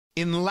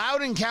In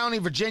Loudoun County,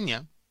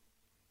 Virginia,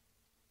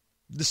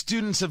 the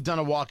students have done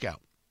a walkout.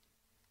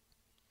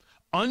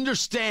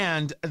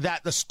 Understand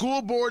that the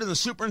school board and the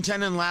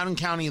superintendent in Loudoun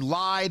County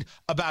lied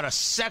about a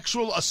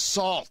sexual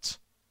assault.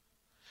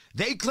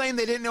 They claim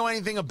they didn't know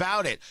anything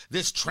about it.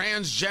 This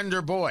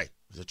transgender boy, it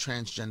was a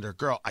transgender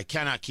girl, I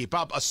cannot keep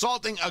up,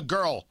 assaulting a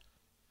girl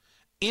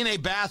in a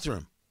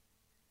bathroom.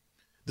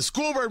 The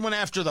school board went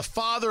after the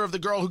father of the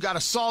girl who got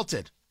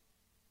assaulted.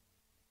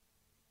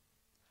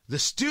 The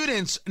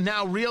students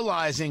now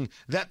realizing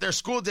that their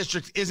school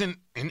district isn't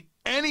in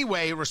any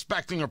way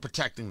respecting or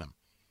protecting them.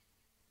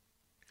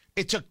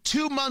 It took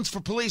 2 months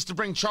for police to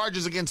bring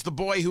charges against the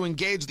boy who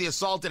engaged the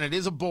assault, and it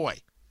is a boy.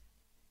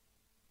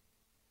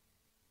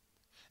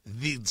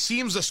 It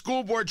seems the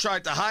school board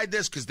tried to hide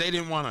this because they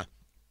didn't want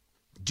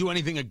to do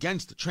anything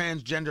against the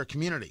transgender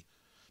community.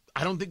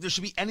 I don't think there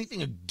should be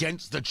anything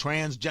against the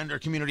transgender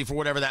community for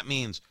whatever that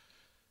means.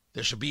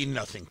 There should be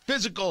nothing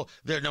physical.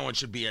 No one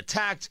should be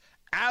attacked.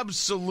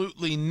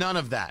 Absolutely none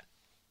of that.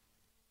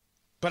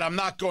 But I'm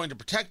not going to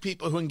protect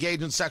people who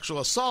engage in sexual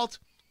assault,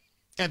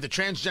 and the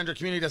transgender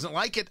community doesn't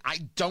like it. I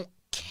don't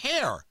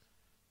care.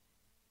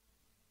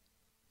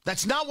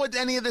 That's not what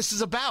any of this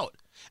is about.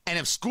 And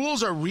if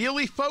schools are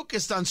really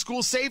focused on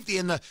school safety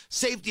and the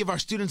safety of our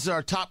students is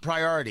our top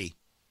priority,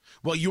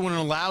 well, you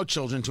wouldn't allow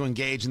children to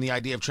engage in the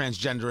idea of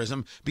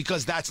transgenderism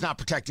because that's not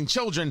protecting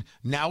children.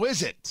 Now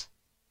is it?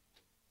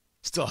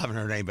 Still haven't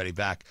heard anybody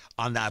back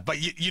on that.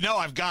 But you know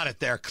I've got it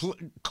there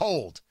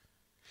cold.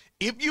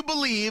 If you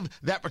believe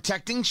that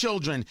protecting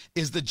children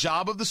is the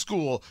job of the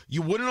school,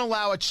 you wouldn't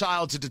allow a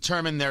child to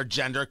determine their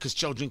gender because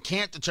children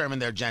can't determine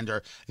their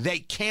gender. They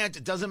can't.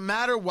 It doesn't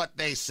matter what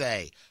they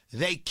say.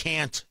 They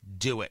can't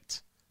do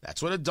it.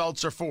 That's what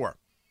adults are for.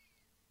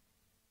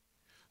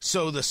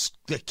 So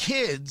the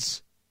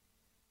kids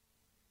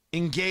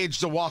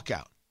engaged a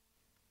walkout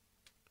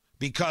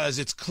because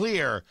it's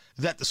clear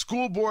that the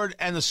school board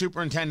and the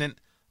superintendent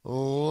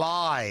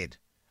lied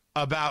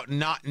about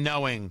not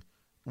knowing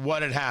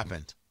what had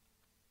happened.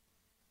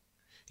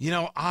 You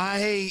know,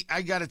 I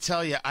got to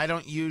tell you, I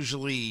don't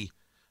usually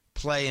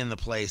play in the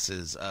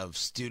places of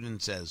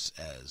students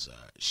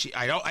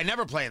I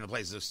never play in the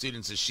places of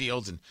students as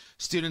shields and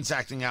students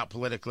acting out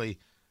politically.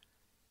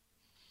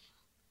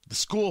 The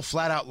school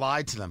flat out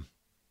lied to them.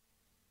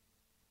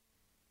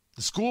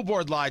 The school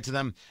board lied to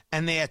them,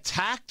 and they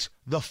attacked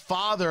the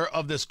father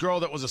of this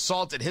girl that was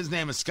assaulted. His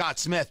name is Scott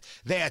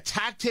Smith. They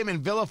attacked him and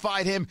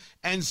vilified him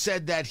and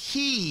said that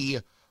he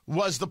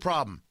was the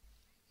problem.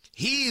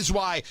 He's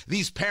why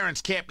these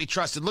parents can't be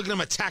trusted. Look at him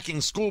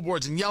attacking school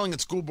boards and yelling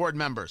at school board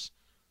members.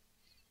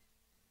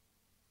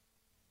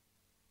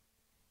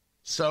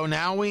 So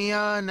now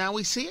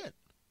we see it.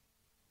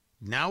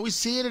 Now we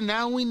see it, and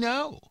now we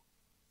know.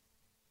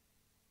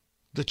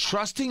 The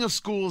trusting of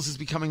schools is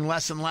becoming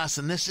less and less,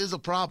 and this is a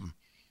problem.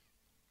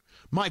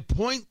 My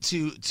point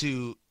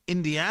to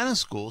Indiana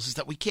schools is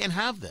that we can't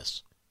have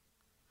this.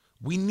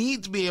 We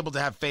need to be able to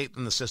have faith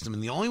in the system,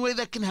 and the only way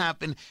that can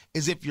happen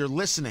is if you're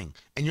listening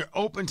and you're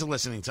open to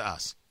listening to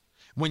us.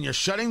 When you're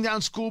shutting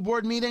down school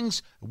board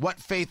meetings, what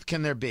faith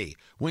can there be?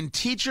 When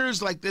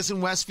teachers like this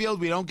in Westfield,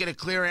 we don't get a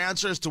clear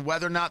answer as to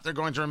whether or not they're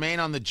going to remain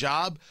on the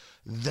job,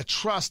 the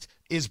trust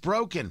is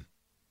broken.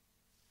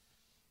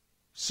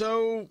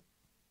 So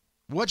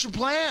what's your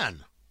plan,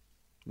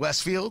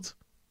 Westfield?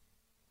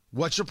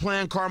 What's your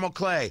plan, Carmel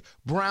Clay,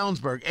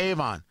 Brownsburg,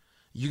 Avon?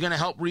 You going to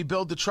help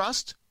rebuild the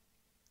trust?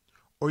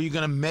 Or are you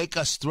going to make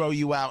us throw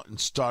you out and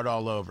start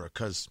all over?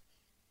 Because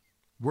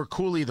we're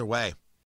cool either way.